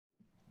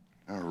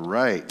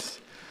right.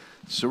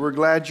 So we're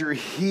glad you're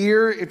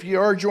here. If you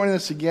are joining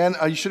us again,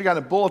 you should have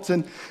gotten a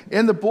bulletin.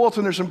 In the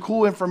bulletin, there's some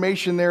cool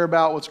information there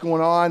about what's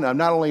going on.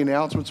 Not only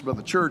announcements about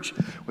the church,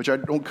 which I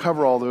don't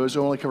cover all those, I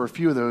only cover a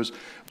few of those,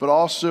 but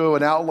also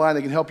an outline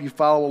that can help you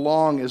follow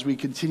along as we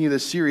continue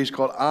this series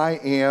called I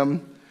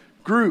Am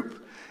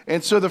Group.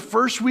 And so the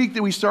first week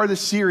that we started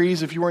this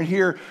series, if you weren't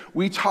here,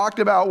 we talked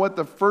about what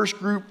the first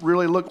group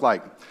really looked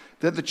like.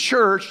 That the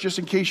church, just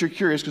in case you're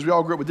curious, because we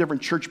all grew up with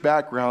different church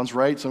backgrounds,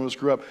 right? Some of us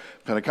grew up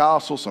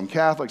Pentecostal, some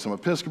Catholic, some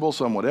Episcopal,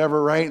 some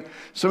whatever, right?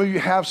 Some of you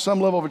have some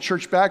level of a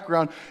church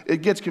background.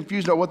 It gets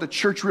confused about what the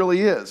church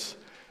really is.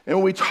 And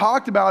what we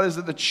talked about is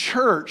that the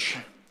church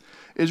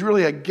is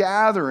really a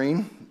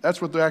gathering, that's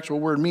what the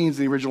actual word means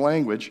in the original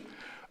language,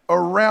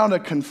 around a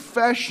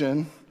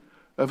confession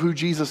of who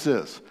Jesus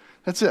is.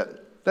 That's it.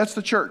 That's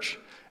the church.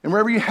 And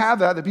wherever you have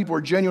that people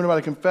are genuine about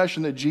a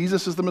confession that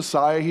Jesus is the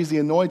Messiah, he's the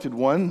anointed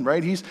one,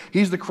 right? He's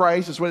the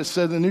Christ, that's what it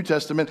said in the New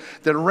Testament,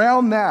 that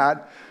around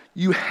that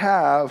you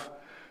have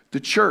the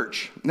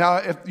church. Now,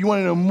 if you want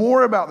to know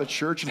more about the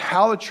church and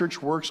how the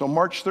church works, on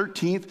March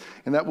 13th,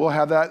 and that we'll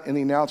have that in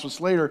the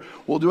announcements later,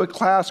 we'll do a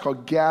class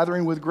called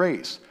Gathering with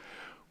Grace.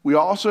 We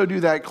also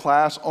do that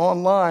class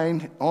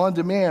online, on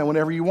demand,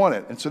 whenever you want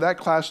it. And so that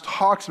class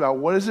talks about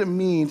what does it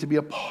mean to be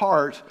a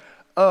part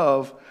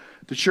of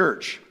the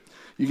church.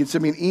 You can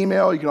send me an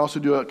email. You can also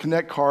do a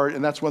Connect card,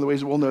 and that's one of the ways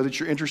that we'll know that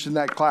you're interested in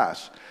that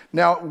class.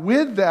 Now,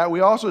 with that,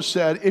 we also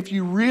said if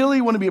you really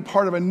want to be a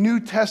part of a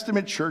New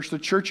Testament church, the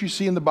church you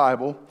see in the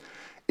Bible,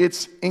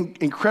 it's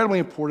incredibly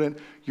important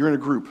you're in a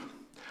group.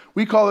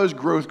 We call those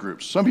growth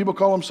groups. Some people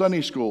call them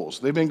Sunday schools.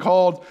 They've been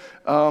called,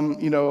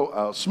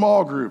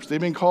 small groups. They've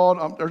been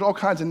called, there's all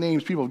kinds of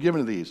names people have given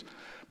to these.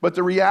 But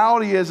the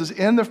reality is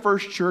in the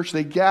first church,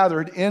 they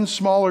gathered in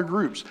smaller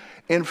groups.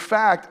 In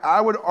fact,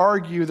 I would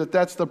argue that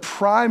that's the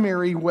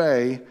primary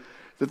way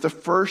that the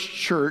first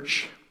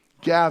church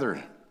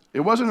gathered. It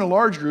wasn't in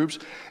large groups,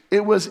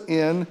 it was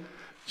in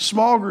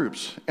small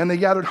groups. And they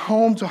gathered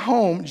home to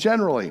home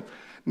generally.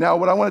 Now,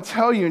 what I want to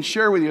tell you and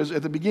share with you is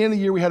at the beginning of the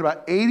year, we had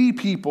about 80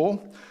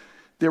 people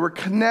that were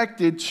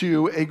connected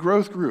to a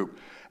growth group.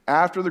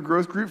 After the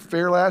growth group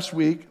fair last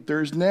week,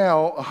 there's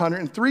now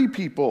 103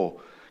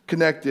 people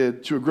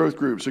connected to a growth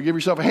group. So give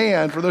yourself a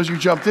hand for those who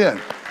jumped in.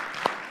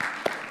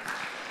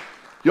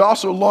 You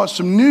also launched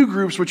some new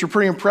groups, which are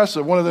pretty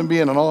impressive. One of them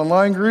being an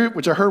online group,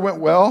 which I heard went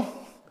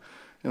well.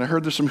 And I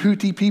heard there's some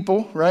hooty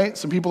people, right?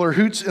 Some people are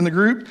hoots in the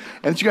group.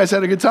 And that you guys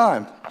had a good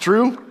time.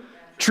 True?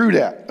 True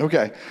that.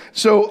 Okay.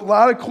 So a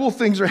lot of cool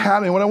things are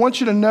happening. What I want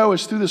you to know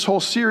is through this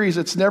whole series,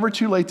 it's never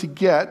too late to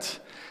get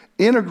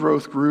in a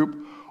growth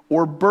group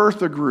or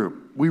birth a group.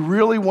 We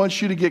really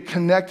want you to get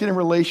connected in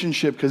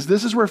relationship because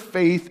this is where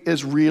faith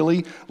is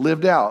really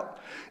lived out.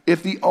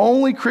 If the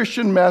only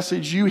Christian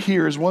message you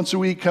hear is once a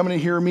week coming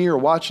to hear me or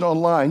watching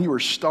online, you are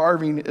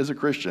starving as a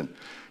Christian.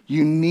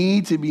 You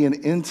need to be in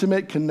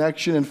intimate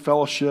connection and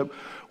fellowship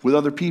with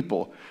other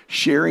people,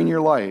 sharing your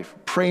life,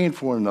 praying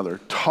for one another,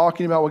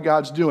 talking about what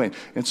God's doing.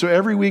 And so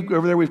every week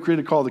over there, we've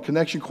created called the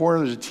Connection Corner.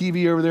 There's a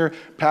TV over there.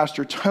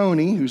 Pastor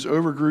Tony, who's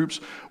over groups,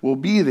 will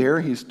be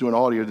there. He's doing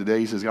audio today.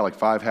 He says he's got like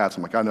 5 hats.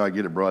 I'm like, I know, I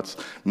get it, bro. It's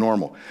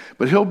normal.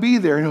 But he'll be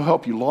there and he'll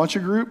help you launch a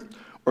group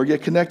or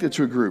get connected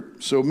to a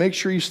group. So make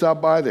sure you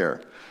stop by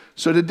there.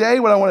 So today,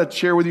 what I want to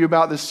share with you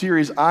about this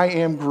series, I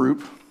Am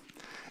Group,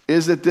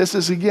 is that this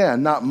is,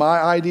 again, not my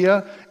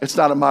idea. It's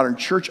not a modern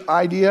church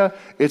idea.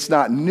 It's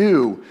not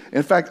new.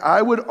 In fact,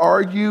 I would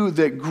argue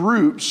that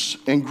groups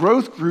and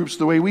growth groups,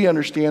 the way we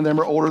understand them,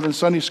 are older than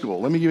Sunday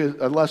school. Let me give you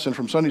a lesson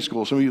from Sunday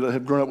school. Some of you that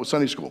have grown up with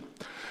Sunday school.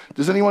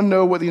 Does anyone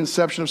know what the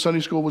inception of Sunday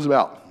school was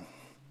about?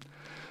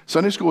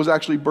 Sunday school was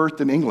actually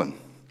birthed in England.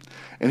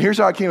 And here's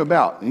how it came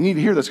about. You need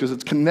to hear this because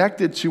it's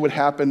connected to what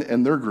happened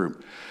in their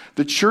group.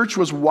 The church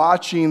was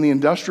watching the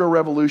Industrial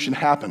Revolution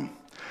happen.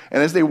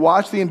 And as they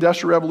watched the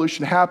Industrial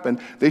Revolution happen,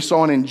 they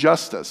saw an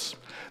injustice.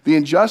 The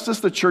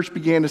injustice the church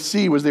began to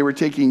see was they were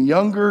taking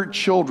younger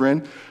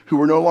children who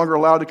were no longer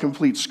allowed to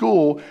complete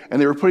school, and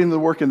they were putting them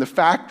to work in the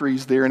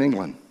factories there in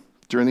England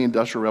during the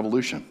Industrial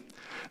Revolution.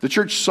 The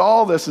church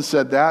saw this and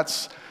said,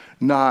 that's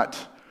not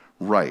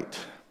right.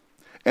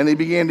 And they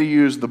began to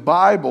use the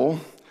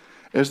Bible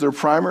as their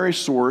primary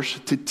source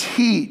to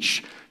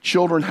teach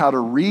children how to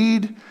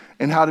read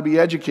and how to be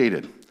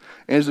educated.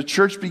 And as the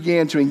church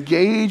began to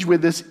engage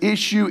with this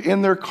issue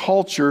in their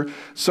culture,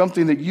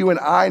 something that you and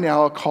I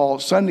now call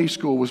Sunday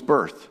school was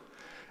birthed.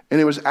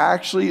 And it was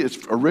actually, its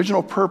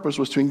original purpose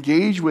was to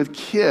engage with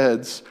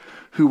kids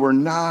who were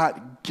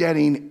not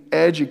getting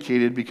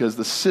educated because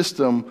the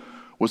system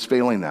was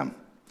failing them.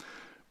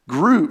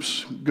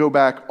 Groups go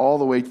back all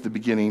the way to the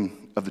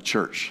beginning of the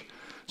church.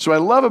 So what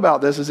I love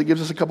about this is it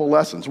gives us a couple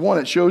lessons. One,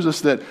 it shows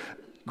us that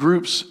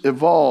groups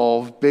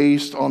evolve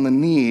based on the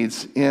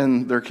needs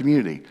in their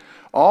community.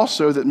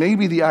 Also, that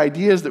maybe the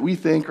ideas that we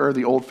think are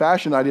the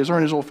old-fashioned ideas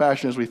aren't as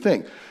old-fashioned as we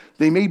think.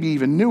 They may be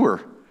even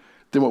newer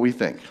than what we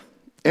think.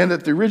 And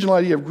that the original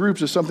idea of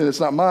groups is something that's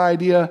not my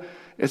idea,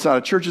 it's not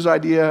a church's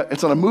idea,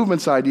 it's not a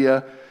movement's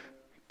idea,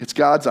 It's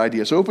God's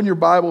idea. So open your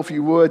Bible, if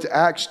you would, to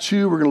Acts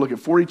 2. We're going to look at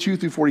 42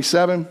 through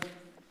 47.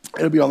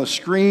 It'll be on the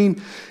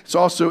screen. It's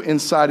also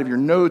inside of your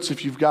notes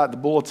if you've got the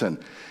bulletin.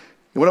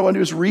 And what I want to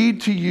do is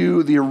read to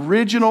you the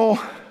original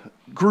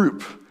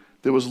group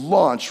that was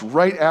launched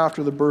right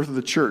after the birth of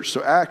the church.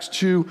 So Acts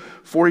 2,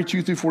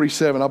 42 through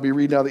 47. I'll be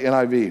reading out the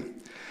NIV.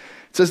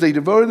 It says, they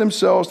devoted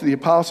themselves to the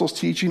apostles'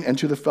 teaching and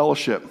to the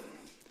fellowship,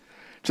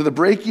 to the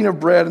breaking of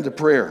bread and to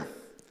prayer.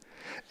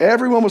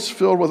 Everyone was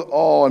filled with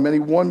awe, and many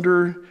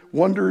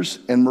wonders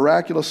and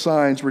miraculous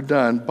signs were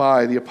done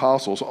by the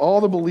apostles. All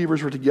the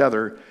believers were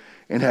together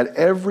and had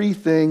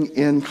everything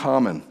in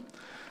common.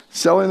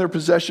 Selling their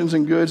possessions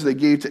and goods, they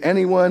gave to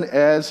anyone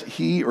as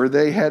he or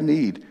they had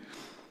need.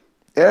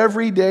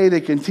 Every day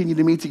they continued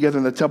to meet together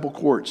in the temple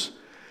courts.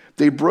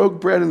 They broke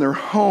bread in their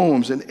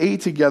homes and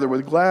ate together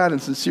with glad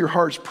and sincere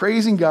hearts,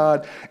 praising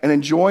God and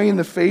enjoying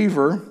the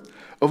favor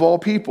of all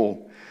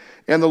people.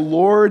 And the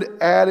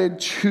Lord added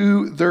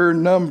to their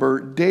number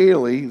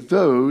daily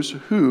those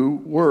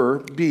who were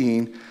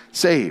being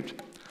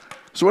saved.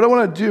 So what I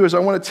want to do is I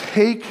want to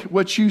take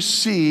what you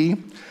see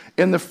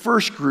in the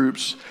first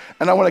groups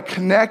and I want to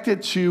connect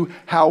it to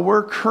how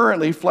we're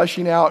currently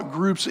fleshing out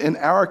groups in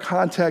our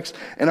context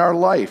and our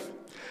life.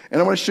 And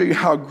I want to show you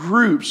how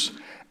groups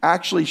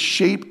actually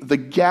shape the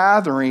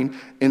gathering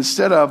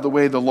instead of the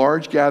way the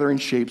large gathering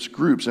shapes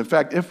groups. In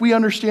fact, if we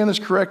understand this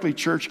correctly,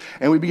 church,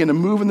 and we begin to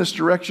move in this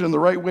direction in the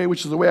right way,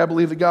 which is the way I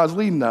believe that God's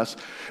leading us,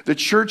 the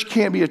church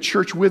can't be a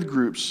church with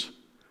groups.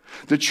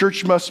 The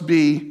church must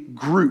be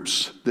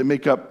groups that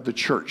make up the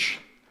church.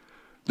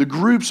 The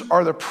groups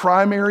are the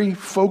primary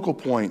focal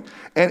point.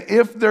 And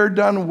if they're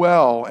done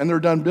well and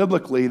they're done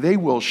biblically, they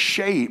will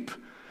shape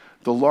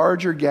the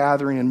larger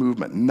gathering and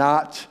movement,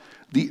 not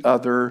the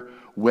other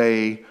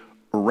way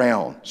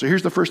around. So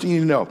here's the first thing you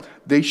need to know.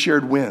 They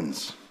shared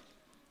wins.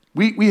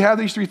 We have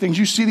these three things.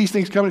 You see these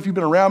things coming if you've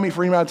been around me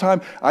for any amount of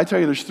time. I tell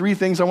you, there's three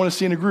things I want to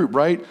see in a group,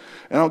 right?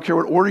 And I don't care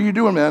what order you're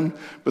doing, man,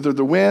 but they're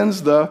the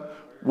wins, the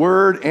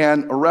word,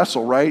 and a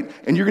wrestle, right?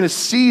 And you're going to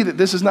see that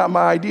this is not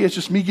my idea. It's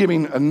just me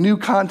giving a new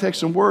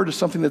context and word to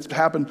something that's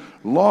happened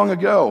long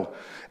ago.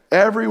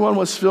 Everyone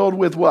was filled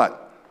with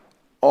what?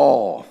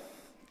 Awe.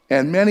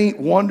 And many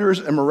wonders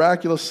and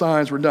miraculous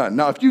signs were done.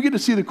 Now, if you get to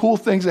see the cool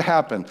things that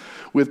happen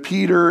with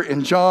Peter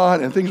and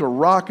John, and things are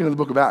rocking in the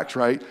book of Acts,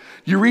 right?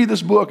 You read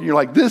this book and you're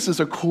like, this is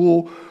a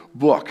cool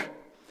book.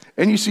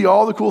 And you see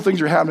all the cool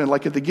things are happening,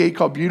 like at the gate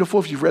called Beautiful.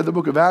 If you've read the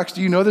book of Acts,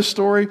 do you know this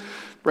story?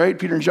 Right?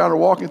 Peter and John are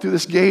walking through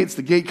this gate. It's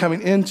the gate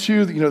coming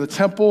into the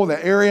temple,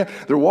 that area.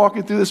 They're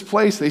walking through this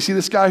place. They see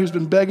this guy who's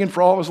been begging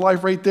for all of his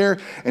life right there,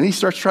 and he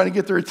starts trying to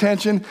get their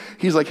attention.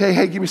 He's like,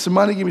 hey, give me some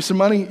money, give me some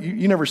money.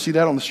 You never see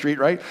that on the street,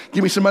 right?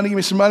 Give me some money, give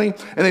me some money.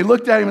 And they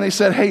looked at him and they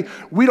said, hey,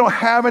 we don't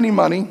have any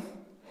money.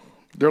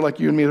 They're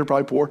like you and me, they're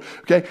probably poor,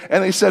 okay?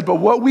 And they said, but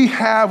what we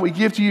have, we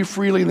give to you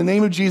freely in the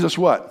name of Jesus,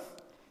 what?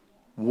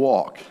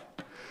 Walk.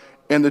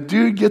 And the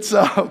dude gets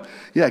up,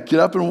 get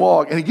up and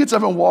walk. And he gets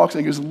up and walks,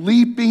 and he goes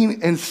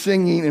leaping and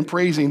singing and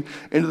praising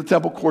into the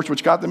temple courts,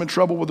 which got them in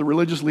trouble with the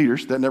religious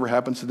leaders. That never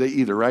happens today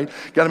either, right?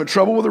 Got them in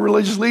trouble with the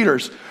religious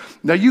leaders.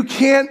 Now, you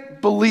can't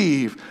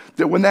believe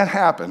that when that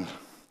happened,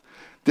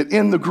 that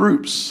in the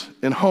groups,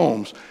 in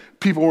homes,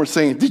 people were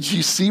saying, did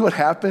you see what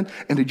happened?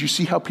 And did you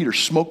see how Peter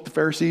smoked the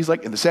Pharisees,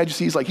 and the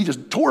Sadducees? He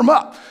just tore them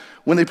up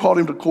when they called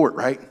him to court,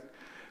 right?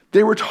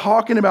 They were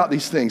talking about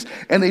these things,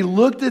 and they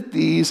looked at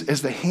these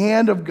as the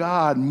hand of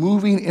God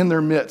moving in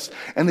their midst,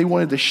 and they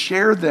wanted to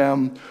share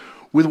them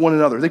with one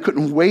another. They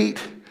couldn't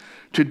wait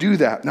to do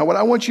that. Now, what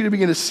I want you to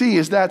begin to see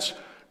is that's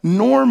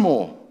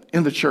normal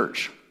in the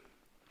church.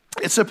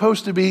 It's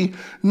supposed to be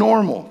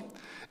normal.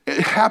 It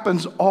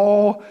happens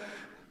all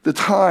the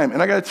time.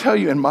 And I got to tell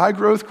you, in my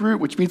growth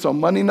group, which meets on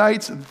Monday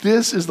nights,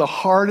 this is the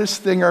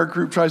hardest thing our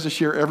group tries to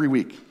share every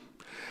week.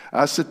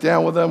 I sit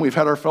down with them. We've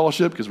had our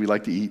fellowship because we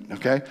like to eat,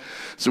 okay?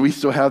 So we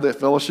still have that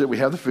fellowship. We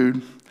have the food.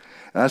 And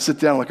I sit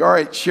down like, all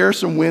right, share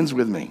some wins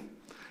with me.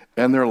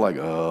 And they're like,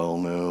 oh,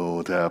 no,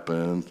 what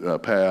happened?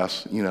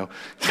 Pass,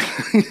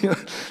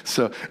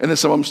 So, and then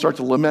some of them start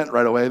to lament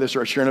right away. They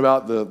start sharing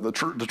about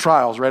the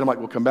trials, right? I'm like,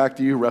 we'll come back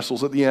to you.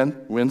 Wrestles at the end.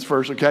 Wins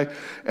first, okay?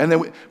 And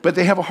then, but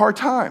they have a hard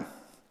time.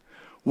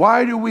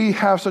 Why do we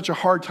have such a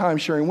hard time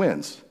sharing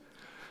wins?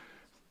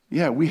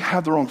 Yeah, we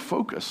have the wrong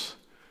focus.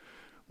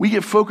 We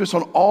get focused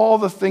on all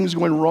the things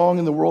going wrong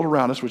in the world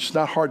around us, which is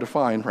not hard to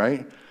find,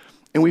 right?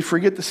 And we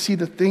forget to see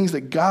the things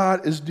that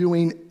God is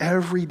doing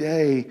every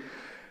day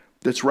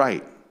that's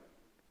right.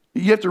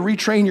 You have to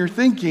retrain your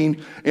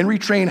thinking and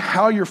retrain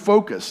how you're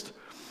focused.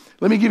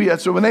 Let me give you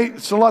that. So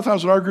a lot of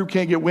times when our group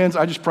can't get wins,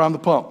 I just prime the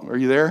pump. Are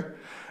you there?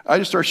 I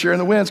just start sharing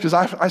the wins because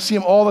I see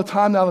them all the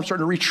time now. I'm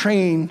starting to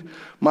retrain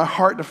my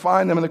heart to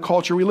find them in the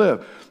culture we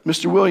live.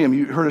 Mr. William,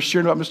 you heard us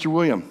sharing about Mr.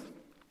 William.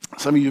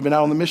 Some of you have been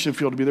out on the mission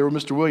field to be there with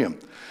Mr. William.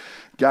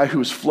 Guy who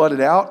was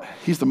flooded out.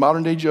 He's the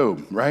modern day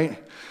Job,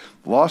 right?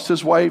 Lost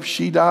his wife.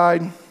 She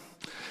died.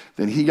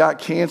 Then he got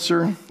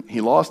cancer.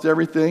 He lost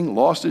everything,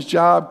 lost his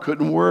job,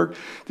 couldn't work,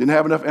 didn't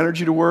have enough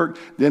energy to work.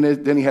 Then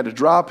he had to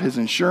drop his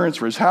insurance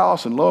for his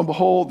house, and lo and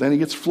behold, then he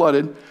gets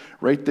flooded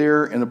right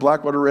there in the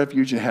Blackwater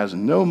Refuge and has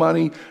no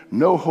money,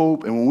 no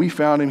hope. And when we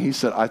found him, he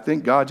said, I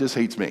think God just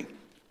hates me,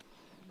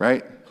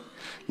 right?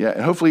 Yeah,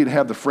 and hopefully he'd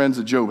have the friends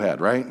that Job had,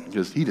 right?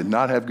 Because he did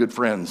not have good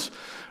friends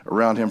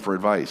around him for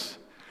advice.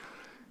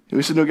 And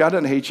we said, no, God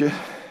doesn't hate you.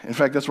 In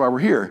fact, that's why we're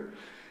here.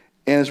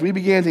 And as we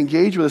began to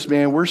engage with this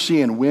man, we're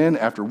seeing win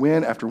after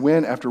win after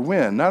win after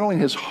win, not only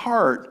in his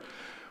heart,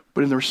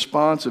 but in the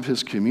response of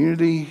his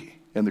community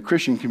and the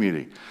Christian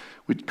community.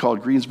 We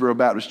called Greensboro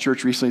Baptist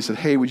Church recently and said,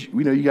 hey,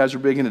 we know you guys are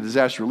big into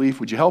disaster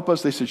relief. Would you help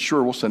us? They said,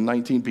 sure, we'll send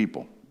 19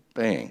 people.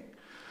 Bang.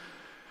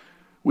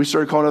 We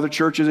started calling other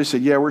churches. They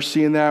said, yeah, we're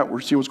seeing that.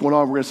 We're seeing what's going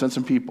on. We're going to send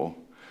some people.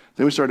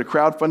 Then we started a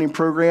crowdfunding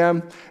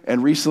program,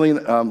 and recently,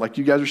 like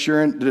you guys are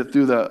sharing, did it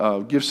through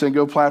the Give, Send,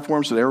 Go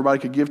platform so that everybody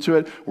could give to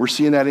it. We're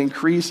seeing that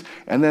increase.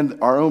 And then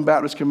our own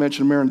Baptist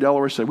Convention of Marin,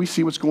 Delaware said, we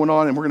see what's going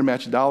on, and we're going to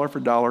match dollar for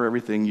dollar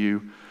everything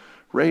you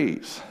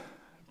raise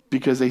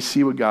because they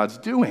see what God's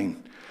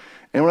doing.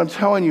 And what I'm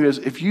telling you is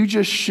if you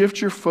just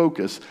shift your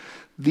focus,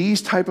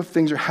 these type of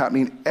things are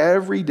happening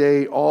every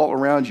day all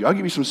around you. I'll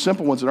give you some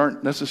simple ones that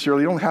aren't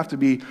necessarily, you don't have to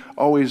be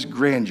always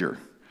grandeur.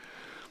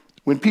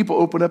 When people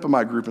open up in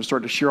my group and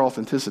start to share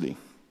authenticity,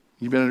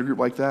 you've been in a group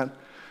like that?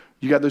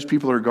 You got those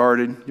people that are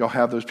guarded. Y'all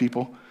have those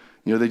people.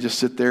 You know, they just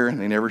sit there and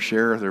they never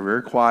share. They're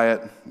very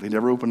quiet. They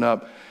never open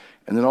up.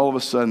 And then all of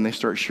a sudden they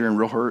start sharing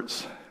real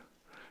hurts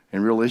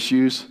and real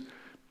issues.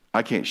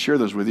 I can't share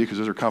those with you because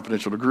those are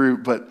confidential to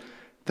group, but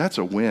that's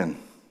a win.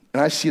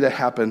 And I see that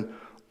happen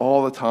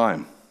all the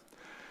time.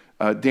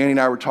 Danny and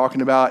I were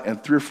talking about,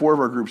 and 3 or 4 of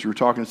our groups, we were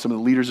talking to some of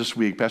the leaders this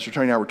week. Pastor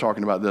Tony and I were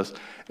talking about this.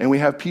 And we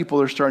have people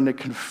that are starting to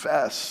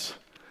confess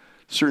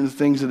certain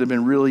things that have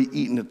been really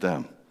eating at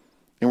them.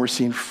 And we're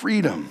seeing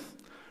freedom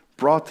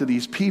brought to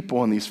these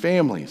people and these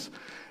families.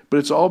 But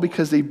it's all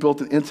because they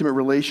built an intimate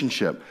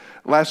relationship.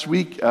 Last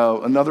week,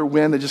 another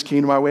win that just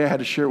came to my way, I had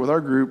to share it with our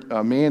group.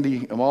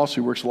 Mandy Amos,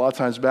 who works a lot of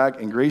times back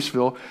in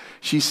Graceville,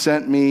 she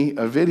sent me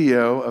a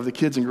video of the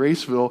kids in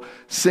Graceville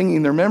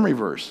singing their memory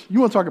verse. You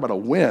want to talk about a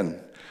win.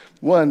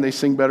 1, they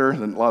sing better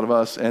than a lot of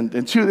us. And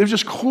 2, it was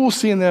just cool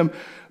seeing them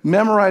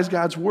memorize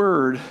God's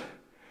word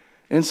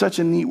in such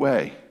a neat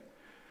way.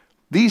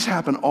 These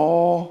happen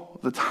all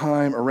the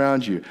time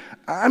around you.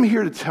 I'm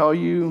here to tell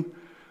you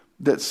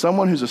that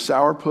someone who's a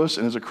sourpuss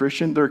and is a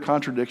Christian, they're a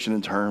contradiction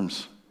in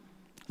terms.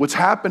 What's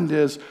happened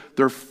is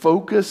their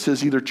focus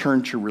has either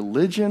turned to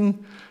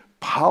religion,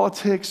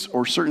 politics,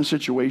 or certain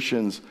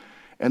situations,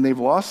 and they've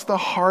lost the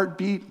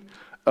heartbeat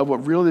of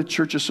what really the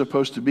church is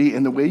supposed to be.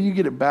 And the way you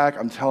get it back,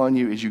 I'm telling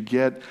you, is you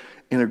get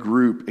in a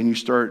group and you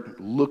start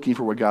looking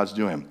for what God's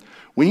doing.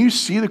 When you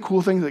see the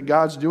cool things that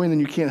God's doing, then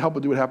you can't help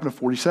but do what happened in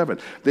 47.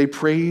 They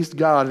praised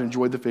God and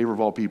enjoyed the favor of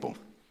all people.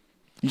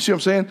 You see what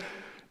I'm saying?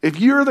 If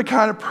you're the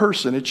kind of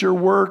person at your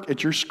work,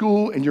 at your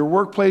school, in your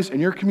workplace, in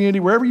your community,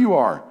 wherever you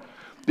are,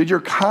 that you're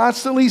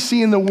constantly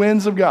seeing the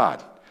wins of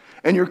God,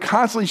 and you're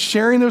constantly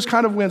sharing those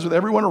kind of wins with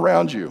everyone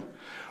around you,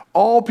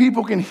 all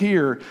people can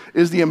hear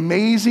is the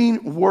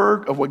amazing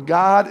work of what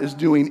God is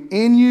doing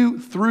in you,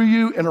 through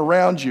you, and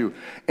around you.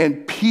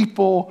 And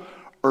people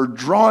are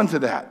drawn to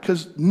that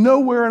because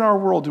nowhere in our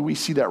world do we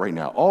see that right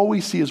now. All we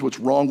see is what's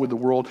wrong with the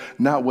world,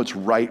 not what's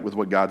right with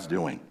what God's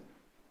doing.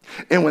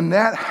 And when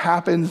that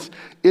happens,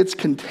 it's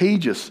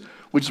contagious,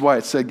 which is why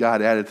it said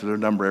God added to their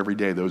number every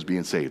day those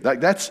being saved.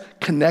 That's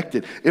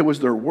connected. It was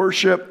their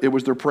worship. It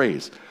was their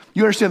praise.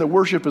 You understand that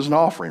worship is an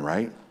offering,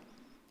 right?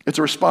 It's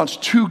a response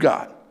to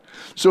God.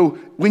 So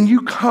when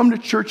you come to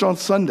church on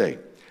Sunday,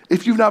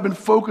 if you've not been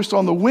focused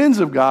on the wins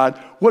of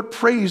God, what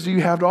praise do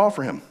you have to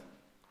offer him?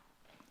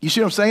 You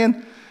see what I'm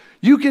saying?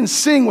 You can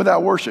sing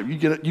without worship. You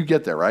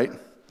get there, right?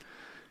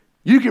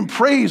 You can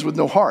praise with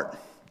no heart.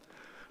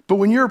 But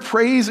when your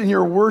praise and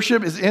your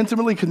worship is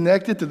intimately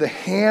connected to the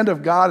hand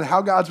of God and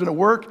how God's going to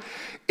work,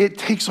 it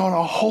takes on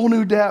a whole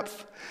new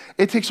depth.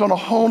 It takes on a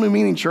whole new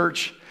meaning,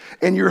 church.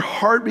 And your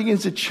heart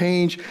begins to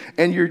change,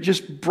 and you're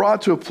just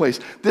brought to a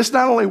place. This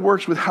not only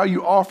works with how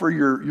you offer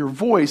your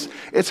voice,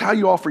 it's how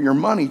you offer your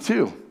money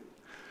too.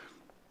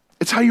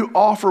 It's how you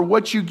offer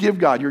what you give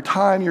God, your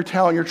time, your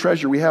talent, your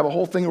treasure. We have a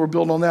whole thing that we're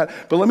building on that.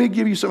 But let me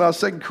give you some out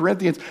of 2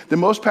 Corinthians that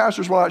most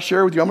pastors will not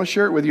share with you. I'm going to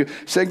share it with you.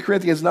 2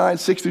 Corinthians 9,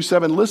 6 through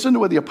 7. Listen to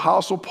what the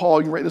Apostle Paul,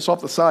 you can write this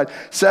off the side,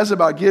 says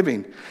about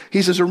giving.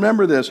 He says,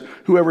 remember this,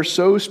 whoever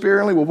sows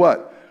sparingly will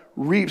what?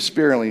 Reap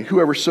sparingly.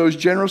 Whoever sows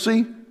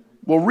generously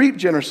will reap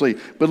generously.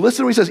 But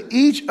listen to what he says.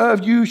 Each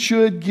of you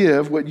should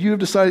give what you have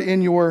decided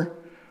in your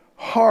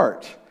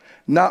heart,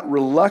 not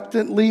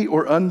reluctantly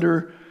or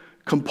under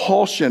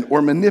compulsion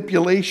or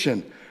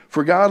manipulation.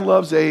 For God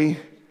loves a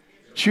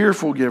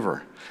cheerful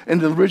giver. In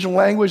the original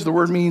language, the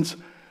word means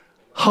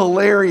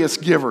hilarious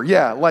giver.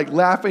 Yeah, like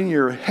laughing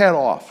your head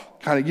off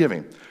kind of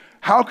giving.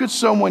 How could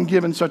someone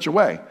give in such a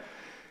way?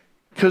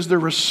 Because they're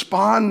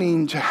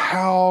responding to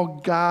how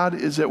God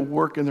is at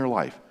work in their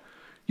life.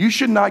 You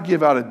should not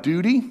give out of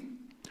duty.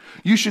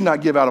 You should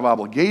not give out of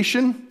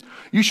obligation.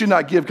 You should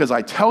not give because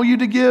I tell you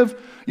to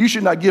give. You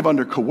should not give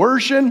under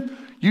coercion.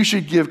 You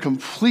should give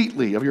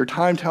completely of your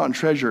time, talent, and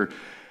treasure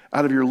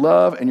out of your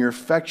love and your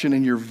affection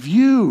and your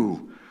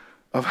view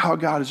of how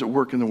God is at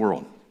work in the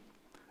world.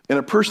 And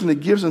a person that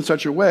gives in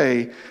such a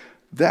way,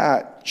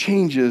 that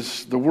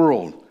changes the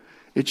world.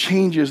 It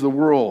changes the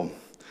world.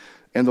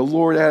 And the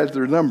Lord added to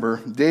their number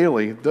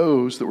daily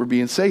those that were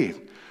being saved.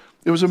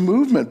 It was a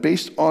movement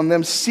based on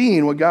them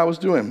seeing what God was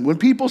doing. When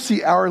people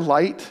see our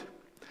light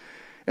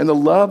and the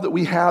love that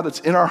we have that's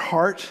in our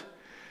heart,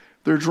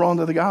 they're drawn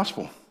to the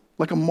gospel,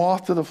 like a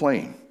moth to the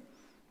flame.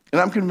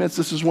 And I'm convinced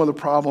this is one of the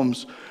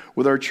problems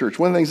with our church.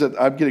 One of the things that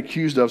I get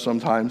accused of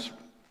sometimes,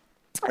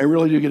 I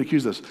really do get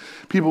accused of this.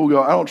 People will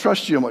go, I don't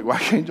trust you. I'm like,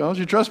 why don't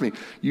you trust me?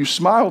 You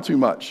smile too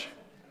much.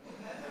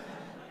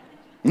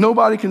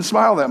 Nobody can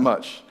smile that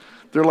much.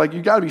 They're like,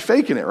 you got to be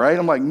faking it, right?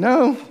 I'm like,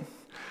 no.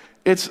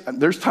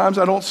 There's times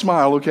I don't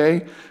smile,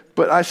 okay?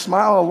 But I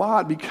smile a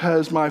lot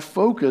because my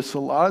focus a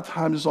lot of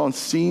times is on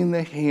seeing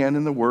the hand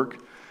and the work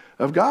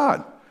of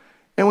God.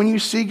 And when you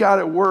see God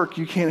at work,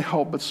 you can't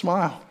help but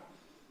smile.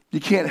 You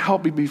can't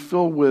help but be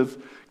filled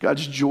with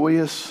God's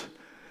joyous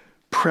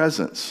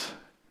presence.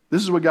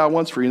 This is what God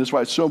wants for you, and that's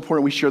why it's so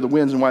important we share the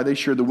wins and why they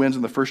shared the wins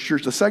in the first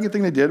church. The second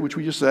thing they did, which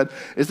we just said,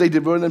 is they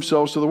devoted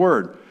themselves to the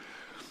word.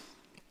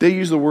 They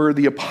used the word,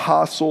 the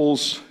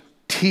apostles'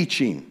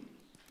 teaching,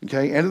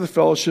 okay, and to the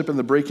fellowship and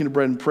the breaking of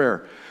bread and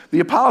prayer. The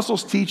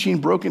apostles' teaching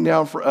broken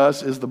down for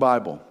us is the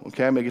Bible,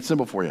 okay? I make it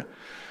simple for you.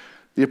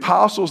 The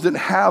apostles didn't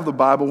have the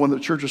Bible when the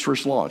church was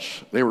first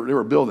launched. They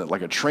were building it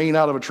like a train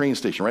out of a train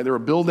station, right? They were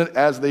building it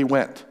as they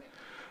went.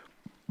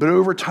 But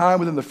over time,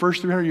 within the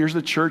first 300 years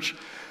of the church,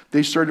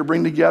 they started to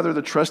bring together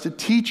the trusted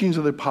teachings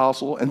of the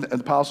apostles, and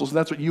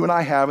that's what you and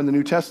I have in the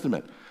New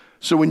Testament.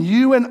 So when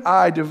you and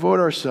I devote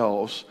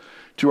ourselves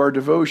to our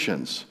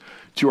devotions,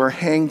 to our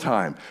hang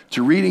time,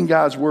 to reading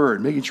God's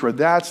word, making sure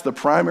that's the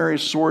primary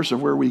source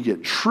of where we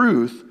get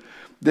truth,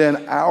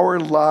 then our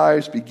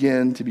lives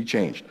begin to be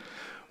changed.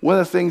 One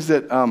of the things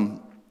that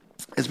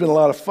has been a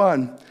lot of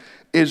fun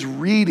is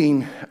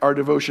reading our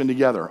devotion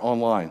together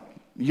online.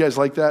 You guys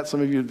like that?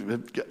 Some of you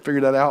have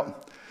figured that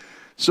out?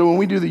 So when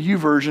we do the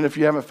YouVersion, if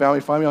you haven't found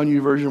me, find me on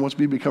YouVersion. Once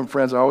we become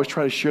friends, I always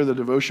try to share the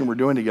devotion we're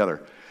doing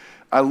together.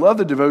 I love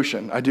the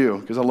devotion. I do,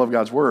 because I love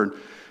God's word.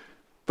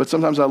 But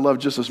sometimes I love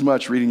just as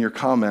much reading your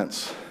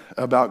comments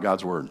about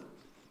God's word.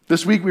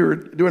 This week we were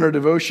doing our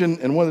devotion,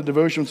 and one of the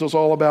devotions was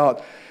all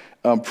about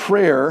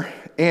prayer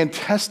and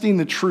testing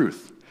the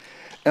truth.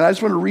 And I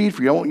just want to read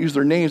for you. I won't use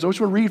their names. I just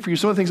want to read for you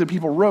some of the things that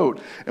people wrote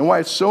and why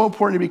it's so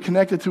important to be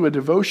connected to a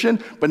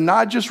devotion, but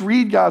not just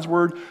read God's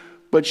word,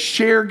 but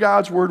share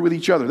God's word with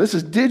each other. This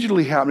is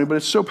digitally happening, but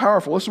it's so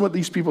powerful. Listen to what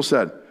these people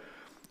said.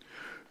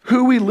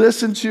 Who we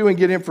listen to and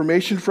get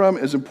information from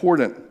is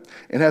important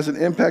and has an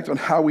impact on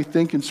how we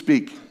think and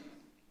speak.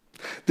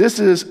 This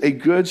is a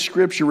good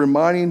scripture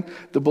reminding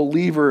the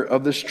believer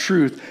of this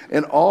truth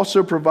and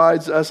also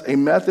provides us a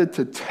method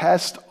to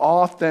test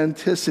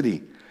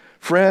authenticity.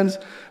 Friends,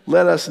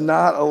 let us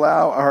not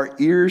allow our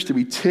ears to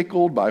be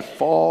tickled by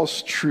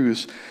false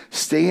truths.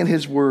 Stay in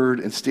his word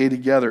and stay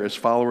together as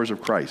followers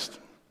of Christ.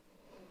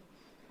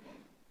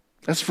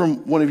 That's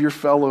from one of your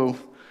fellow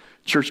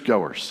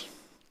churchgoers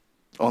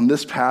on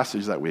this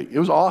passage that week. It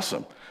was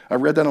awesome. I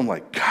read that and I'm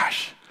like,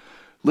 gosh,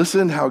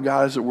 listen how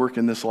God is at work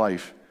in this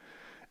life.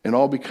 And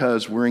all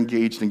because we're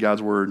engaged in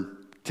God's word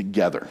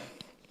together.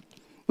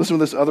 Listen to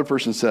what this other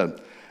person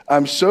said.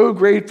 I'm so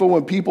grateful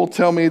when people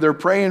tell me they're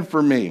praying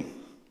for me.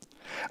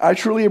 I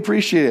truly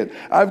appreciate it.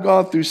 I've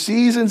gone through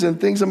seasons and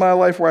things in my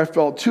life where I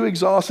felt too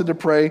exhausted to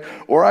pray,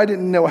 or I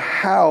didn't know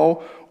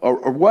how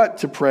or what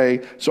to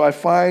pray, so I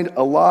find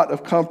a lot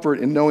of comfort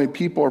in knowing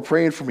people are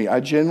praying for me.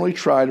 I genuinely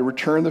try to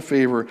return the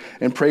favor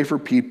and pray for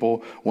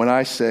people when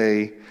I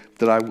say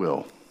that I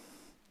will.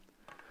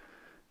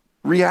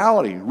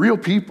 Reality, real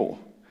people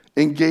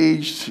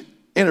engaged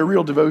in a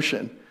real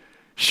devotion,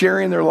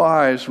 sharing their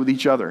lives with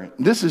each other.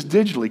 This is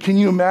digitally. Can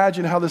you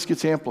imagine how this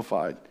gets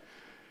amplified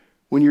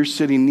when you're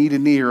sitting knee to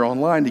knee or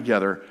online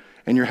together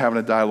and you're having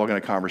a dialogue and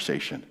a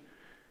conversation?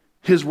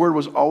 His word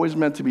was always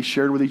meant to be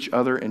shared with each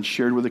other and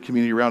shared with the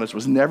community around us. It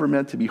was never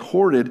meant to be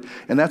hoarded,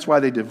 and that's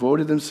why they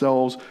devoted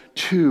themselves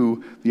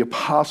to the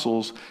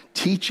apostles'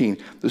 teaching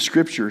the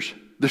scriptures.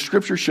 The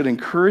scriptures should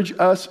encourage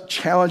us,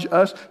 challenge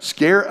us,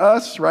 scare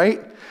us,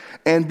 right?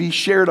 And be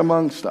shared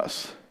amongst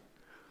us.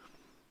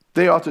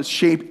 They ought to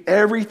shape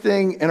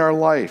everything in our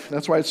life.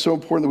 That's why it's so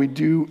important that we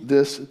do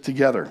this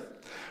together.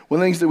 One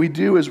of the things that we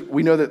do is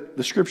we know that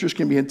the scriptures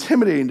can be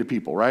intimidating to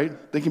people,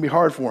 right? They can be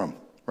hard for them,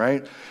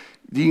 right?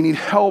 Do you need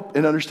help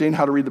in understanding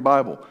how to read the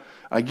Bible?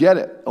 I get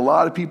it. A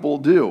lot of people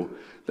do.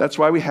 That's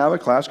why we have a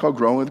class called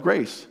Growing with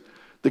Grace.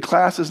 The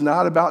class is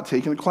not about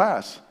taking a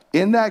class.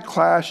 In that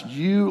class,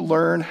 you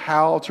learn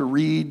how to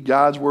read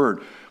God's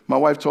word. My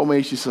wife told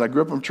me, she said, I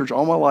grew up in church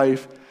all my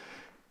life,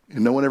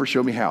 and no one ever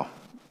showed me how.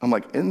 I'm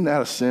like, isn't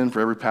that a sin for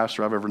every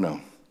pastor I've ever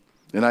known?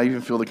 And I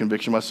even feel the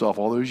conviction myself.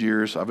 All those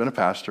years I've been a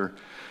pastor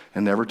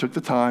and never took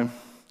the time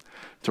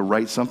to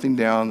write something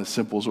down as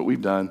simple as what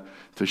we've done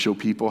to show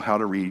people how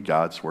to read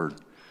God's word.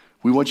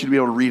 We want you to be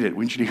able to read it.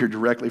 We want you to hear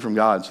directly from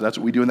God. So that's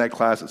what we do in that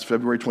class. It's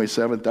February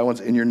 27th. That one's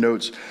in your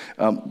notes.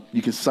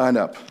 You can sign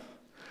up.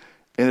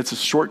 And it's a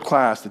short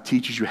class that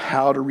teaches you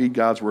how to read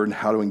God's word and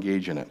how to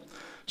engage in it.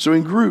 So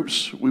in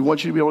groups, we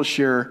want you to be able to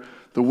share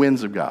the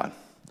winds of God.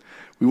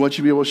 We want you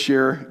to be able to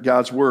share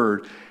God's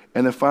word.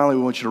 And then finally,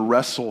 we want you to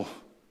wrestle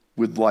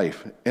with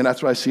life. And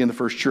that's what I see in the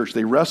first church.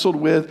 They wrestled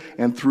with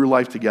and through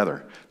life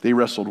together. They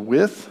wrestled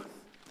with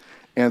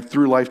and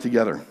through life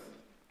together.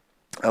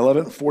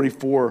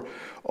 1144,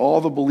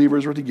 all the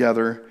believers were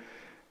together.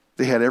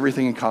 They had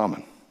everything in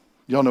common.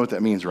 Y'all know what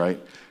that means, right?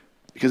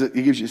 Because it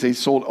gives you, they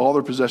sold all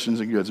their possessions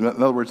and goods. In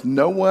other words,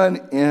 no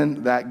one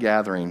in that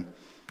gathering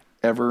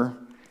ever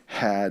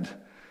had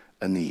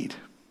a need.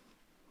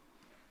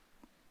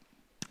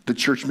 The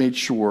church made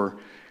sure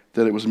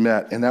that it was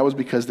met, and that was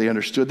because they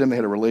understood them, they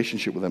had a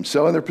relationship with them.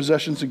 Selling their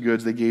possessions and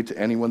goods, they gave to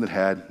anyone that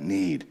had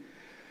need.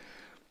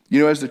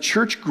 You know, as the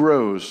church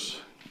grows,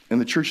 and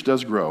the church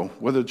does grow,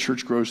 whether the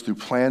church grows through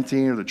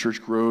planting or the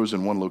church grows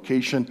in one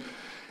location,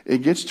 it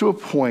gets to a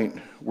point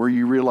where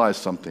you realize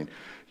something.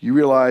 You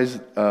realize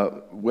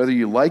whether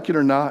you like it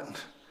or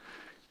not,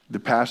 the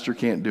pastor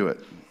can't do it.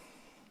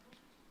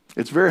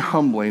 It's very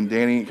humbling.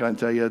 Danny can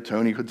tell you,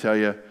 Tony could tell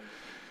you.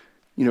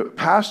 You know,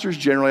 pastors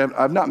generally,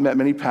 I've not met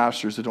many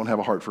pastors that don't have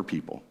a heart for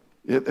people.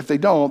 If they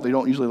don't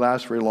usually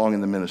last very long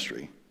in the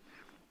ministry.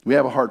 We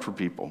have a heart for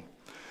people.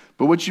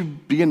 But what you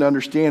begin to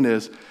understand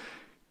is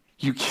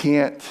you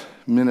can't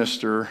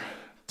minister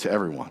to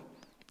everyone.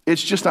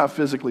 It's just not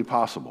physically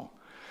possible.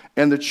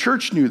 And the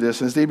church knew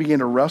this, and as they began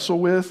to wrestle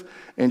with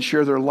and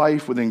share their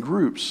life within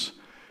groups,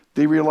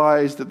 they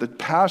realized that the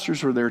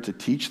pastors were there to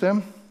teach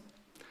them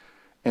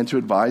and to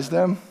advise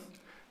them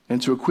and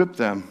to equip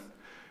them,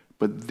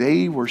 but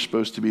they were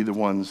supposed to be the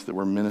ones that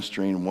were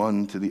ministering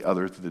one to the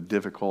other through the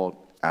difficult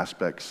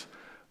aspects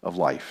of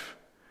life.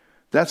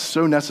 That's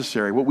so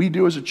necessary. What we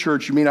do as a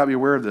church, you may not be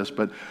aware of this,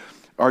 but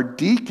our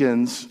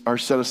deacons are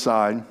set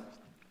aside.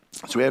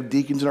 So we have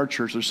deacons in our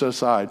church that are set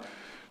aside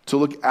to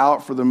look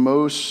out for the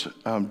most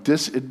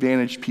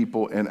disadvantaged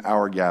people in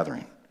our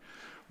gathering.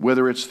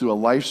 Whether it's through a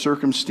life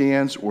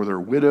circumstance or they're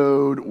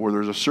widowed or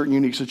there's a certain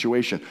unique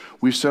situation.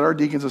 We've set our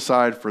deacons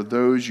aside for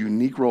those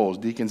unique roles,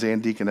 deacons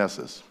and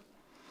deaconesses.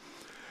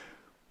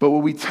 But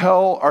what we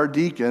tell our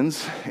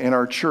deacons and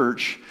our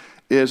church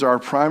is our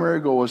primary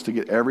goal is to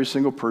get every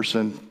single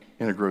person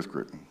in a growth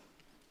group.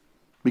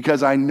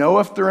 Because I know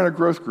if they're in a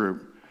growth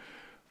group,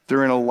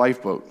 they're in a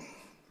lifeboat.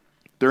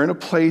 They're in a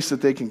place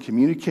that they can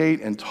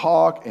communicate and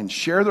talk and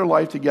share their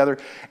life together.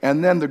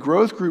 And then the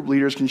growth group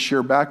leaders can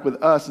share back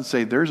with us and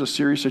say, there's a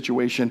serious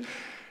situation.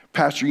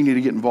 Pastor, you need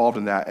to get involved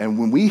in that. And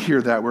when we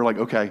hear that, we're like,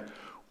 okay,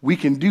 we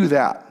can do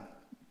that.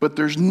 But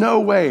there's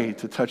no way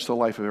to touch the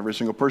life of every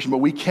single person. But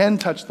we can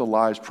touch the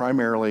lives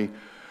primarily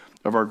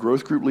of our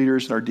growth group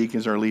leaders and our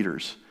deacons and our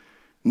leaders.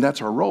 And that's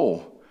our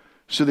role,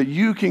 so that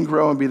you can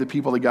grow and be the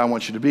people that God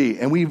wants you to be.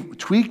 And we've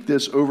tweaked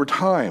this over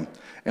time.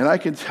 And I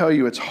can tell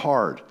you it's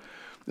hard.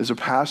 As a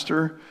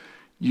pastor,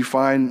 you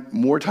find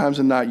more times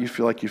than not you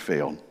feel like you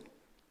failed.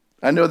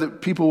 I know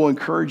that people will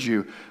encourage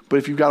you, but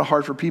if you've got a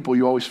heart for people,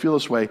 you always feel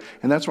this way.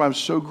 And that's why I'm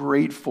so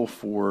grateful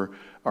for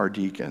our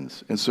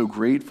deacons and so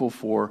grateful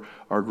for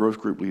our growth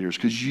group leaders,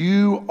 because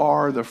you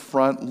are the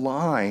front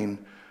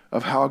line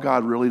of how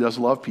God really does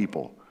love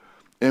people.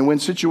 And when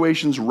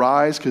situations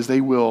rise, because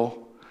they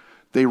will,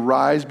 they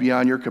rise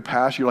beyond your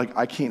capacity. You're like,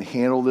 I can't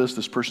handle this.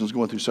 This person's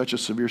going through such a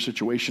severe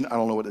situation. I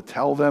don't know what to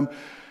tell them.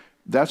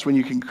 That's when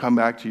you can come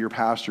back to your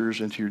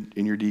pastors and to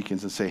your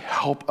deacons and say,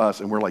 help us.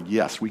 And we're like,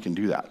 yes, we can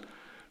do that.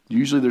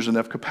 Usually there's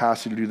enough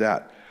capacity to do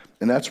that.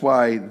 And that's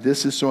why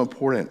this is so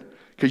important,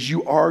 because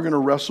you are going to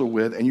wrestle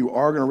with and you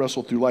are going to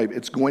wrestle through life.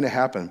 It's going to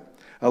happen.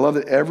 I love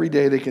that every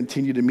day they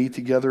continue to meet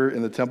together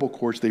in the temple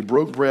courts. They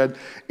broke bread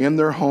in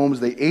their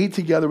homes. They ate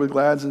together with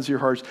glad and sincere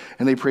hearts,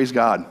 and they praised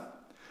God.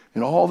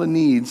 And all the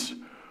needs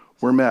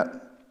were met.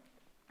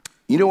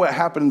 You know what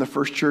happened in the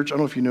first church? I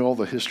don't know if you know all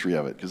the history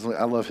of it, because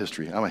I love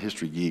history. I'm a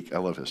history geek. I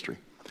love history.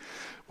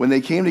 When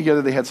they came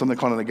together, they had something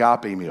called an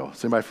agape meal.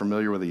 Is anybody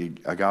familiar with the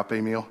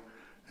agape meal?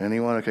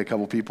 Anyone? Okay, a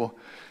couple people.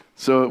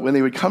 So when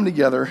they would come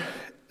together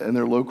in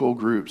their local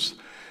groups,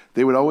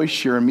 they would always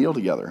share a meal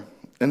together.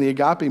 And the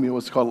agape meal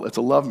was called, it's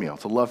a love meal.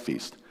 It's a love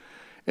feast.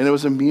 And it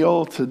was a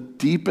meal to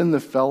deepen the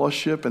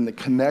fellowship and the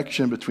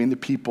connection between the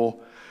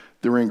people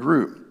that were in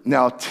group.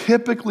 Now,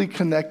 typically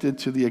connected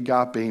to the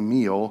agape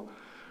meal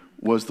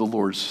was the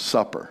Lord's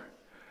Supper.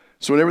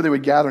 So whenever they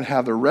would gather and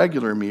have their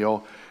regular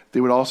meal, they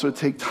would also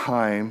take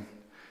time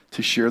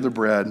to share the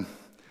bread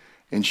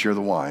and share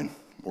the wine,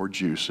 or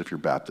juice if you're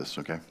Baptist,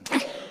 okay?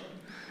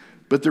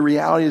 But the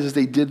reality is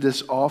they did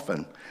this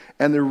often.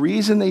 And the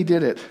reason they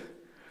did it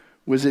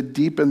was it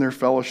deepened their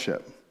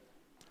fellowship.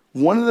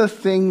 One of the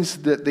things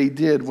that they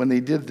did when they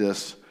did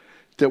this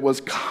that was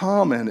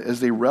common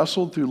as they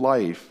wrestled through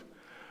life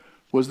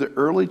was the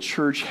early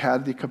church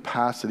had the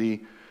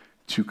capacity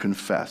to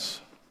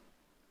confess.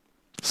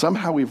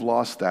 Somehow we've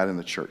lost that in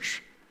the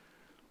church.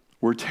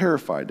 We're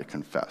terrified to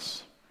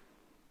confess.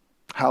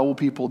 How will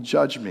people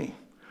judge me?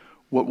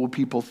 What will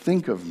people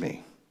think of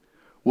me?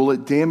 Will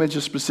it damage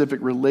a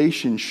specific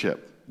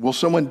relationship? Will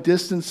someone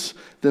distance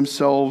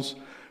themselves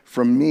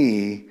from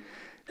me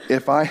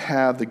if I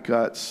have the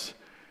guts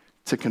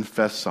to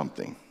confess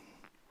something?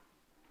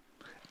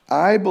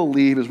 I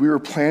believe as we were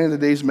planning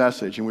today's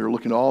message and we were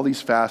looking at all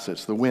these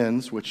facets, the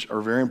wins, which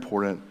are very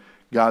important,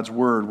 God's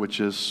word, which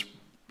is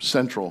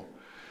central,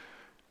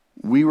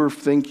 we were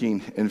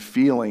thinking and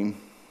feeling,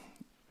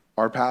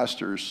 our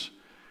pastors,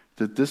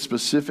 that this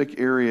specific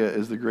area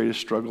is the greatest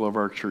struggle of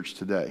our church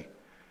today.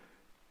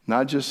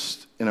 Not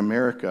just in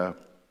America,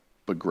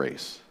 but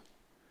grace.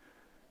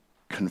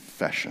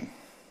 Confession.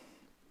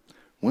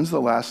 When's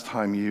the last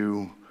time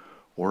you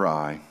or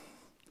I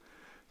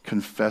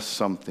confessed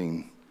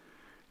something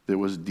that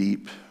was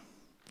deep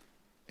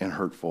and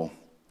hurtful,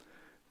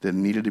 that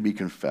needed to be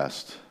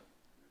confessed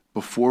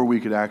before we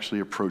could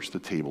actually approach the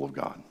table of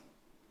God?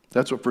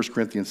 That's what 1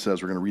 Corinthians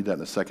says. We're going to read that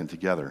in a second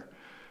together.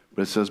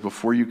 But it says,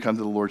 before you come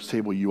to the Lord's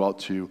table, you ought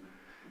to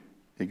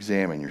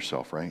examine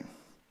yourself, right?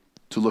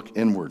 To look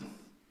inward.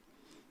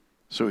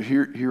 So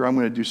here I'm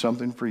going to do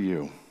something for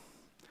you,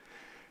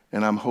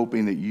 and I'm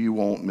hoping that you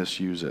won't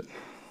misuse it.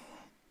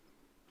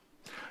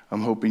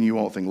 I'm hoping you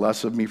won't think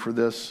less of me for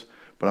this,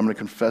 but I'm going to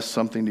confess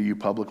something to you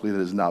publicly that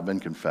has not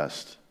been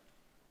confessed.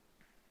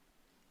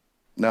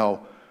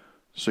 Now,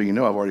 so you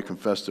know I've already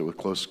confessed it with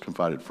close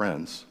confided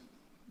friends,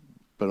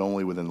 but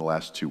only within the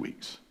last 2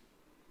 weeks.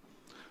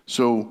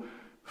 So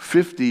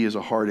 50 is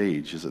a hard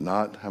age, is it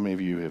not? How many of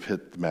you have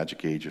hit the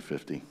magic age of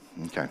 50?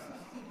 Okay.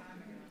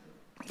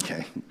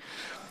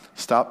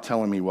 Stop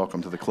telling me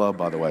welcome to the club,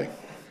 by the way.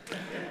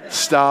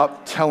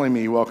 Stop telling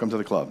me welcome to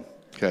the club.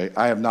 Okay,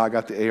 I have not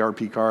got the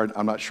ARP card.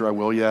 I'm not sure I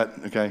will yet,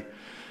 okay?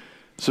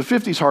 So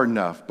 50 is hard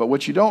enough, but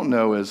what you don't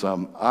know is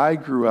I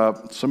grew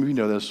up, some of you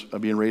know this,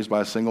 being raised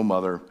by a single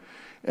mother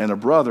and a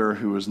brother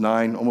who was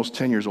 9, almost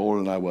 10 years older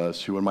than I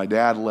was, who when my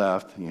dad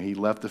left, he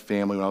left the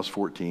family when I was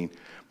 14,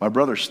 my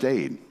brother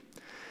stayed.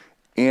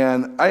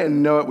 And I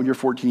didn't know it. When you're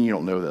 14, you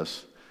don't know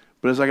this.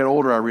 But as I got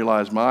older, I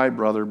realized my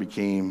brother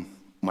became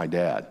my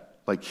dad.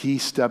 Like he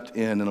stepped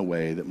in a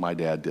way that my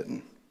dad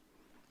didn't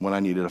when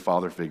I needed a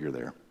father figure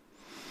there.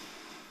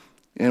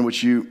 And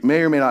what you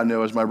may or may not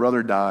know is my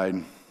brother died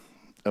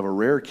of a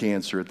rare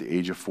cancer at the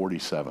age of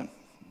 47.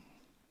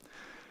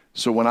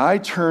 So when I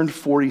turned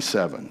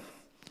 47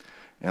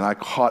 and I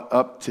caught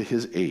up to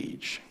his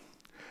age,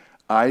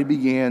 I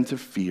began to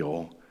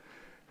feel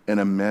an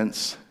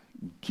immense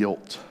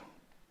guilt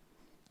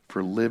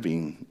for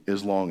living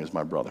as long as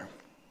my brother.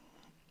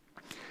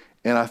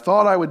 And I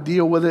thought I would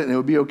deal with it and it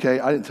would be okay.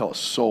 I didn't tell a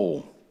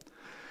soul.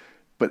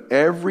 But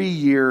every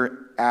year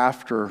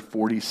after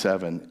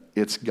 47,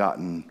 it's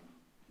gotten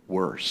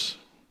worse.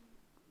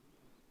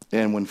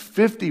 And when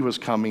 50 was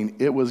coming,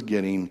 it was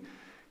getting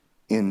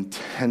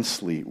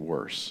intensely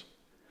worse.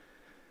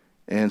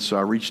 And so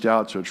I reached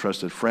out to a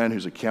trusted friend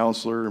who's a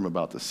counselor. I'm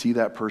about to see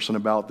that person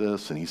about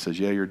this. And he says,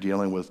 yeah, you're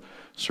dealing with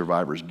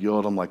survivor's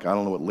guilt. I'm like, I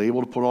don't know what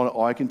label to put on it.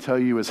 All I can tell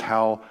you is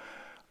how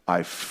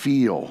I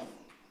feel.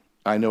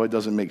 I know it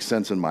doesn't make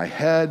sense in my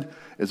head.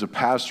 As a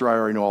pastor, I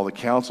already know all the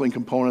counseling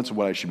components of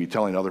what I should be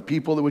telling other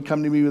people that would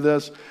come to me with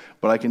this.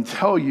 But I can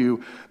tell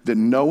you that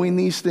knowing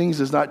these things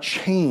does not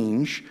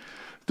change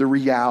the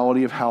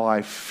reality of how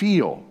I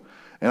feel.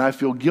 And I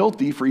feel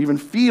guilty for even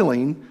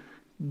feeling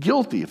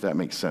guilty, if that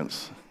makes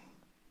sense.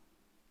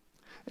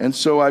 And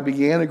so I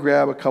began to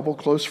grab a couple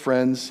close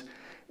friends,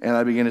 and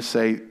I began to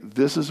say,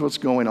 this is what's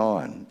going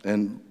on.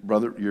 And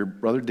your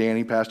brother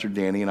Danny, Pastor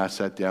Danny, and I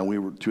sat down. We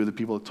were two of the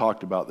people that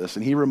talked about this.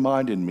 And he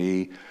reminded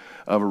me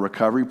of a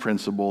recovery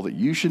principle that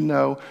you should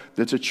know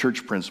that's a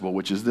church principle,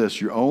 which is this: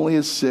 you're only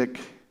as sick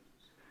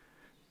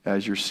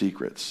as your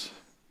secrets.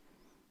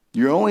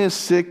 You're only as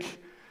sick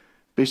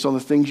based on the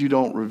things you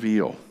don't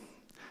reveal.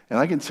 And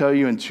I can tell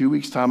you in 2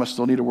 weeks' time, I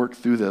still need to work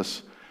through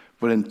this,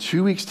 but in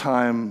 2 weeks'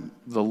 time,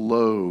 the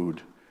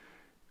load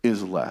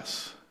is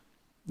less.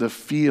 The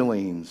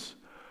feelings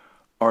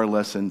are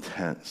less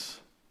intense.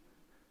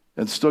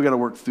 And still got to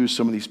work through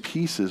some of these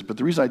pieces. But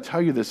the reason I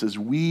tell you this is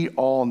we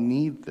all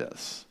need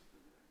this.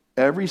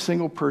 Every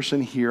single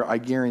person here, I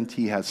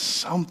guarantee, has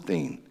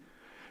something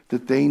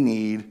that they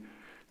need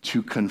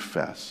to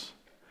confess.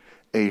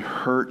 A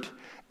hurt,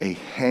 a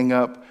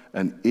hang-up,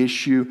 an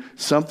issue,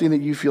 something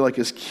that you feel like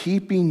is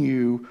keeping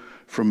you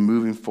from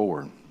moving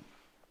forward.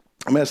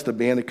 I'm going to ask the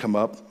band to come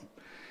up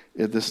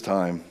at this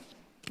time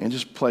and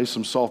just play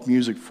some soft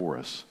music for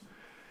us.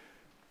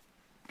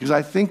 Because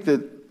I think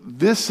that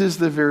this is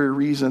the very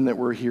reason that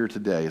we're here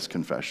today, is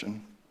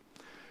confession.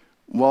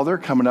 While they're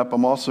coming up,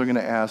 I'm also going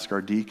to ask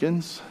our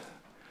deacons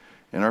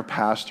and our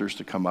pastors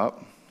to come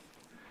up.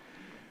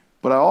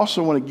 But I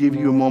also want to give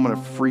you a moment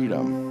of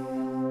freedom.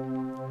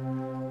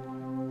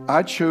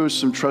 I chose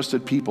some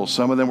trusted people.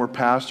 Some of them were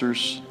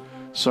pastors,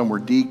 some were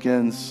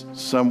deacons,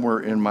 some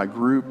were in my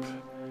group,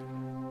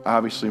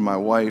 obviously my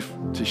wife,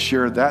 to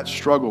share that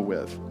struggle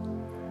with.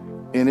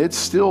 And it's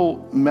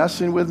still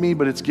messing with me,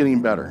 but it's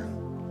getting better.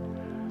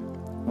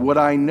 What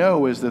I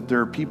know is that there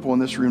are people in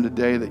this room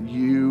today that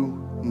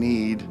you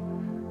need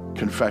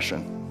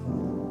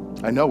confession.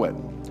 I know it.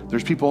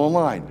 There's people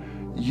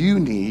online. You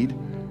need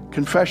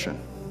confession.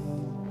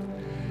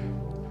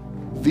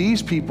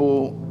 These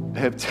people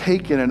have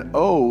taken an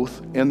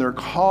oath in their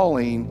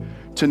calling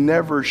to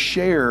never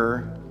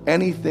share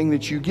anything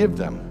that you give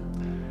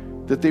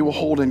them, that they will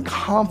hold in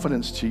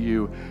confidence to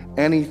you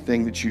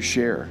anything that you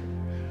share.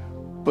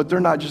 But they're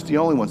not just the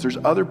only ones. There's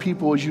other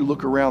people as you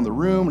look around the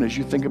room and as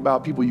you think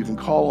about people you can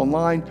call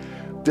online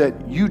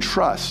that you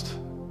trust.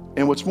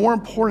 And what's more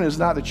important is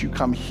not that you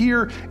come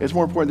here, it's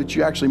more important that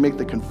you actually make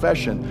the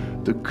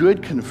confession, the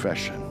good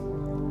confession.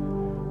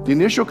 The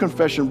initial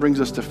confession brings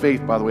us to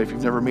faith, by the way, if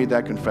you've never made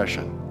that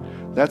confession.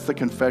 That's the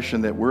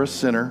confession that we're a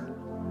sinner,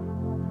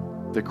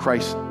 that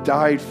Christ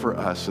died for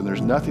us, and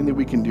there's nothing that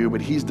we can do,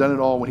 but he's done it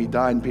all when he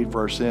died and paid for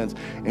our sins,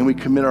 and we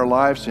commit our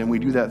lives to him. We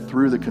do that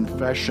through the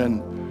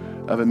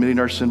confession of admitting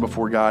our sin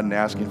before God and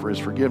asking for his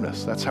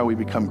forgiveness. That's how we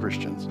become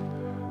Christians.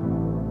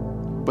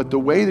 But the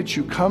way that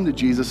you come to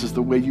Jesus is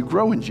the way you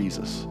grow in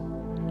Jesus.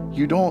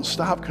 You don't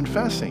stop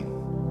confessing.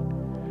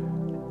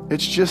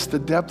 It's just the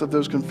depth of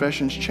those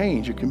confessions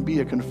change. It can be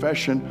a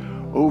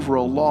confession over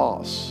a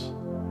loss,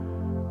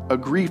 a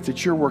grief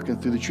that you're working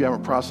through that you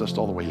haven't processed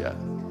all the way yet.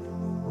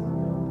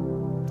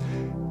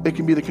 It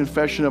can be the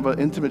confession of an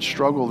intimate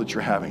struggle that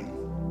you're having.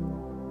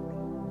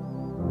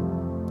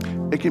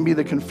 It can be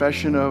the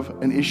confession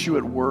of an issue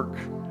at work,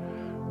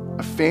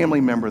 a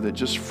family member that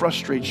just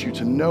frustrates you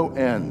to no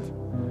end,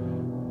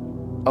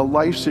 a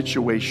life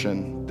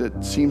situation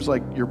that seems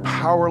like you're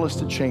powerless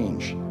to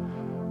change,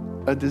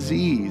 a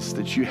disease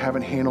that you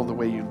haven't handled the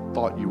way you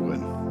thought you would.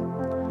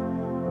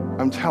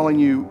 I'm telling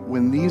you,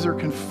 when these are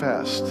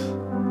confessed,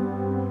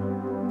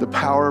 the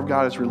power of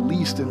God is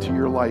released into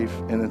your life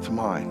and into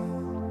mine.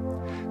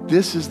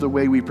 This is the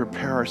way we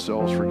prepare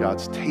ourselves for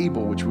God's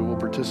table, which we will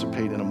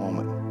participate in a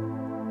moment.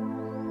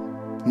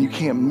 And you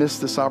can't miss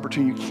this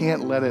opportunity. You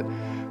can't let it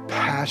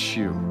pass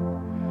you.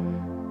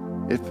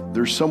 If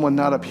there's someone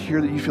not up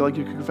here that you feel like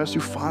you can confess to,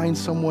 find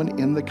someone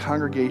in the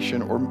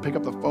congregation or pick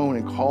up the phone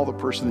and call the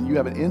person that you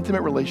have an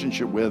intimate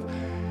relationship with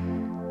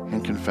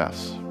and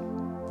confess.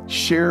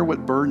 Share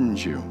what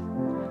burdens you.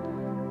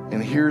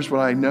 And here's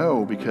what I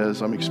know,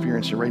 because I'm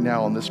experiencing right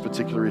now on this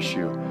particular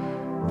issue.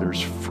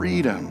 There's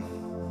freedom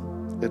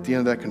at the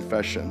end of that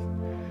confession.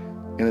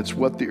 And it's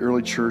what the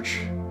early church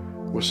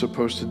was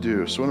supposed to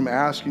do. So what I'm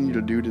asking you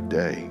to do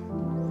today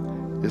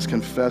is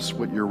confess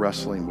what you're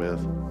wrestling with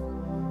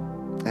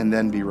and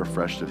then be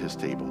refreshed at his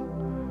table.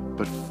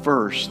 But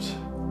first,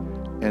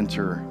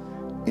 enter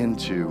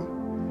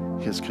into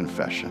his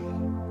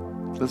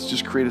confession. Let's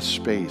just create a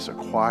space, a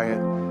quiet,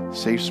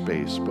 safe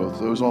space, both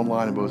those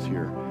online and both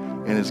here.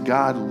 And as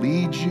God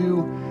leads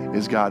you,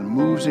 as God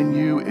moves in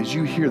you, as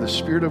you hear the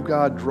Spirit of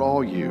God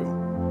draw you,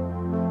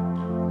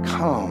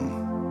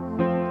 come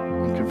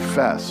and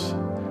confess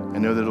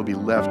and know that it'll be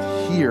left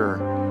here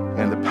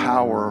and the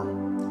power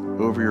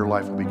over your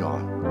life will be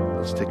gone.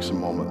 Let's take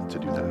some moment to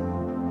do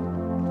that.